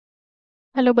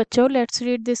Hello बच्चों, let's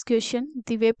read this question.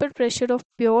 The vapor pressure of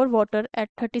pure water at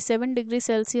 37 degrees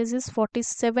Celsius is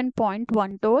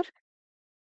 47.1 torr.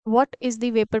 What is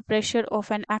the vapor pressure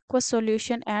of an aqueous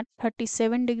solution at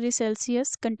 37 degrees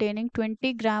Celsius containing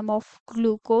 20 gram of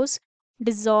glucose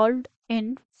dissolved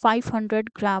in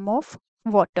 500 gram of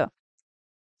water?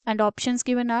 And options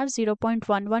given are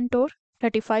 0.11 torr,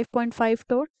 35.5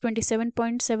 torr,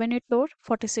 27.78 torr,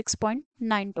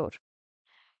 46.9 torr.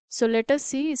 So let us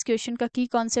see इस question का की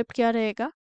concept क्या रहेगा.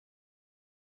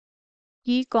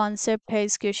 की concept है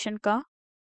इस question का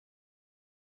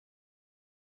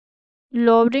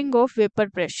lowering of vapor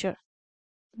pressure.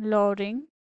 Lowering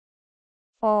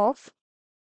of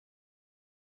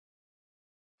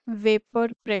vapor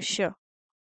pressure.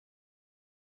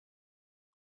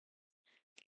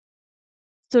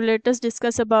 So let us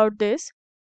discuss about this.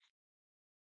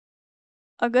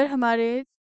 अगर हमारे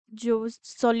जो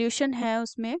सॉल्यूशन है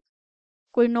उसमें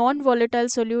कोई नॉन वॉलेटाइल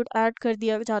सोल्यूट ऐड कर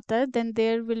दिया जाता है, then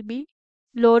there will be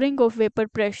lowering of vapor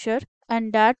pressure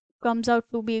and that comes out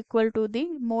to be equal to the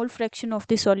mole fraction of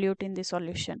the solute in the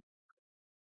solution.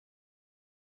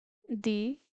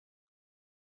 The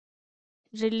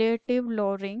relative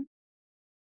lowering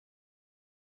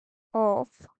of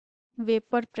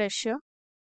vapor pressure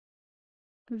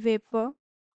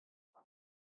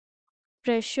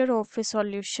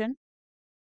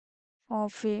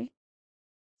of a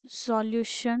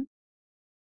solution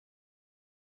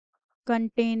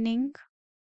containing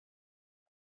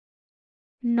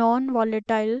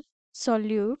non-volatile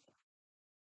solute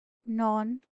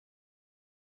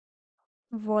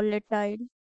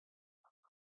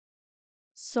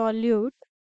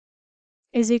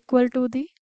is equal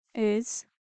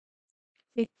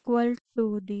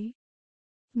to the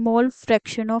mole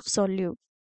fraction of solute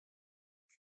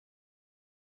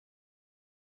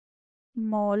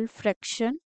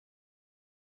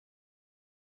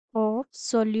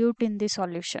in the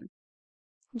solution.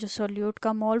 जो solute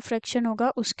का mole fraction होगा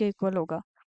उसके equal होगा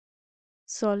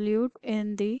solute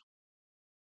in the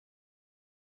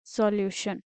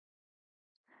solution.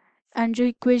 And जो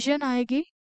equation आएगी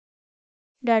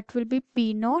that will be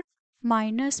P naught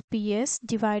minus PS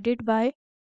divided by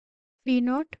P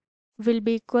naught will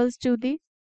be equals to the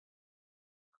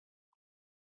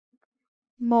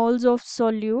moles of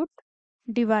solute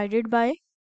divided by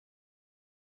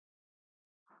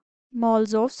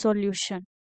moles of solution.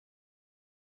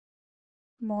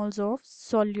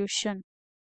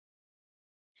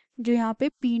 जो यहाँ पे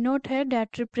P naught है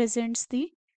that represents the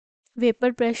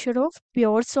vapor pressure of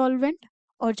pure solvent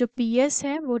और जो PS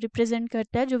है वो represent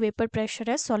करता है जो vapor pressure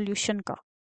है solution का.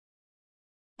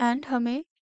 And हमें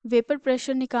vapor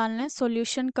pressure निकालना है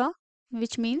solution का,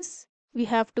 which means we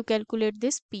have to calculate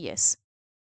this PS.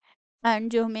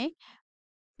 And जो हमें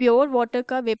प्योर वाटर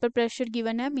का वेपर प्रेशर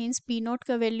गिवन है मींस पी नॉट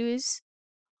का value is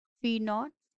P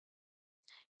not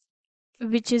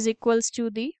which is equals to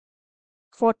the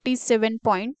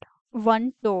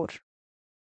 47.1 torr.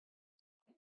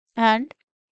 And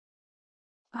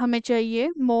हमें चाहिए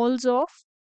moles of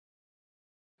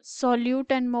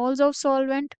solute and moles of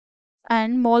solvent.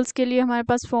 And moles के लिए हमारे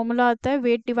पास फॉर्मूला आता है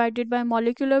weight divided by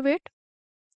molecular weight.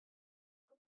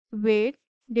 Weight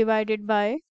divided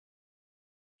by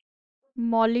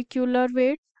molecular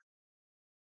weight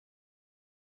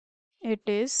it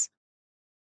is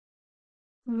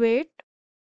wait.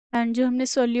 And जो हमने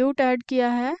solute add किया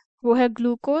है वो है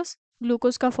ग्लूकोज.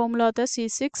 ग्लूकोज का फॉर्मूला होता है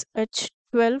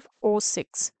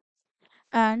C6H12O6.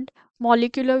 एंड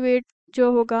मॉलिक्यूलर वेट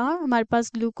जो होगा हमारे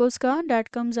पास ग्लूकोज का that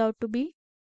comes out to be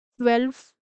 12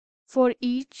 for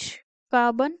each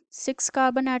carbon. 6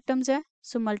 carbon atoms है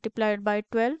सो मल्टीप्लाइड बाय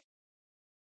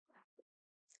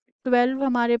 12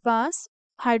 हमारे पास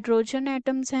हाइड्रोजन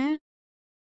एटम्स हैं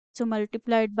सो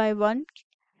मल्टीप्लाइड बाय 1.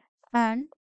 एंड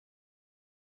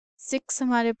 6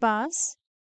 हमारे पास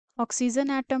ऑक्सीजन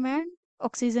एटम है.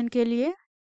 ऑक्सीजन के लिए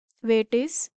वेट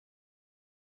इज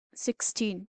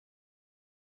 16.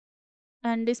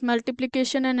 एंड इस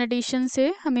मल्टीप्लिकेशन एंड एडिशन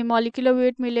से हमें मॉलिक्यूलर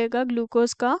वेट मिलेगा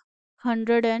ग्लूकोज का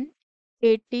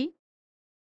 180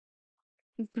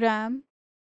 ग्राम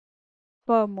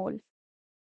पर मोल.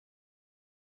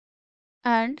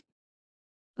 And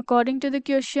according to the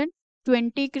question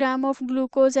 20 gram of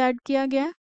glucose add किया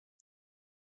गया.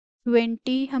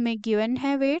 20 हमें गिवन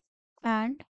है wait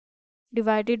and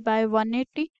divided by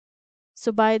 180.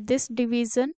 So by this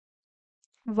division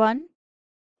 1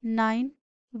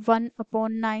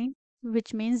 upon 9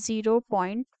 which means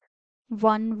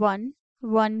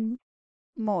 0.111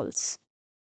 moles.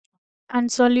 And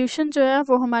solution जो है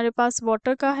वो हमारे पास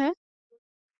वाटर का है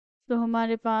तो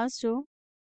हमारे पास जो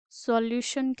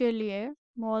सॉल्यूशन के लिए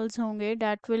मोल्स होंगे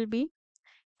that will be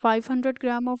 500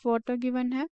 gram of water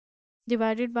given है,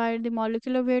 divided by the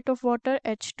molecular weight of water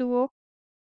H2O,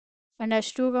 and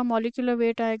H2O का molecular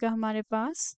weight आएगा हमारे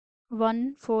पास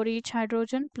 1 for each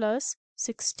hydrogen plus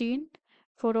 16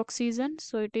 for oxygen,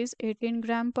 so it is 18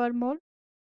 gram per mole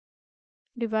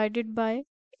divided by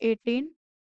 18,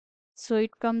 so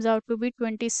it comes out to be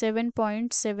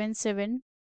 27.77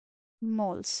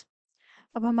 moles.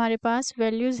 अब हमारे पास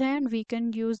values हैं and we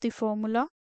can use the formula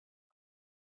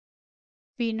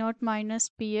P naught minus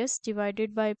PS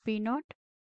divided by P naught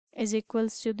is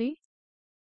equals to the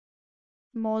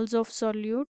moles of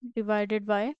solute divided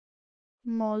by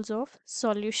moles of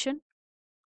solution.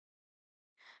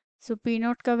 So P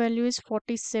naught का value is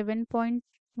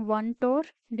 47.1 torr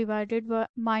divided by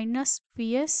minus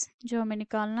PS जो हमें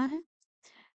निकालना है,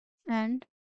 and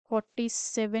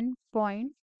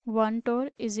 47.1 torr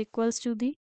is equals to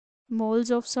the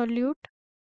moles of solute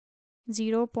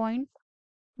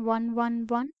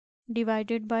 0.111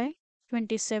 divided by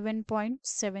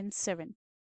 27.77.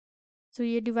 तो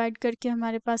ये divide करके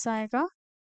हमारे पास आएगा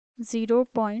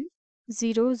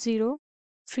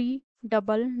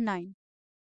 0.00399.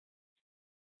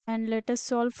 And let us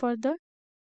solve further.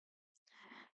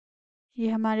 ये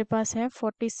हमारे पास है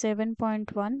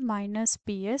 47.1 minus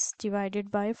P S divided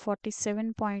by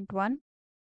 47.1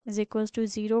 is equals to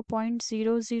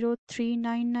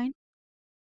 0.00399.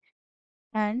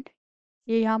 And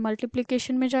ये यहाँ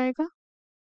मल्टीप्लिकेशन में जाएगा.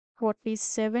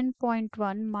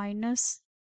 47.1 minus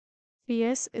P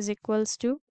S is equals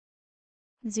to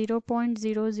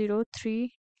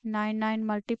 0.00399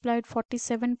 multiplied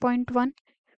 47.1,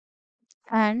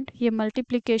 and ये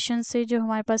मल्टीप्लिकेशन से जो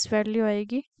हमारे पास वैल्यू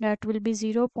आएगी that will be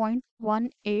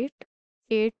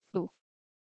 0.1882.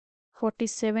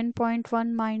 47.1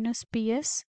 minus P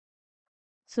S,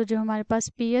 सो जो हमारे पास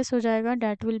पी एस हो जाएगा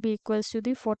that will be equals to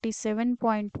the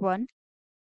 47.1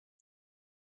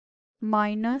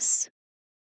 minus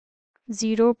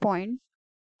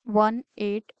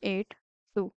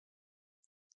 0.1882.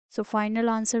 So final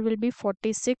answer will be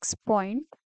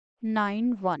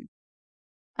 46.91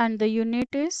 and the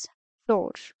unit is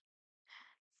torr.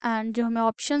 And जो हमें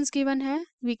options given है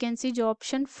we can see जो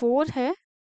option 4 है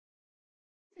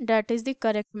that is the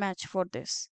correct match for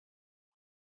this.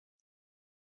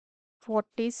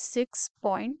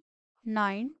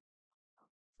 46.9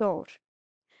 torr.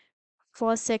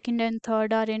 First, second and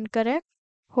third are incorrect.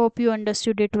 Hope you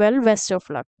understood it well. Best of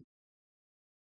luck.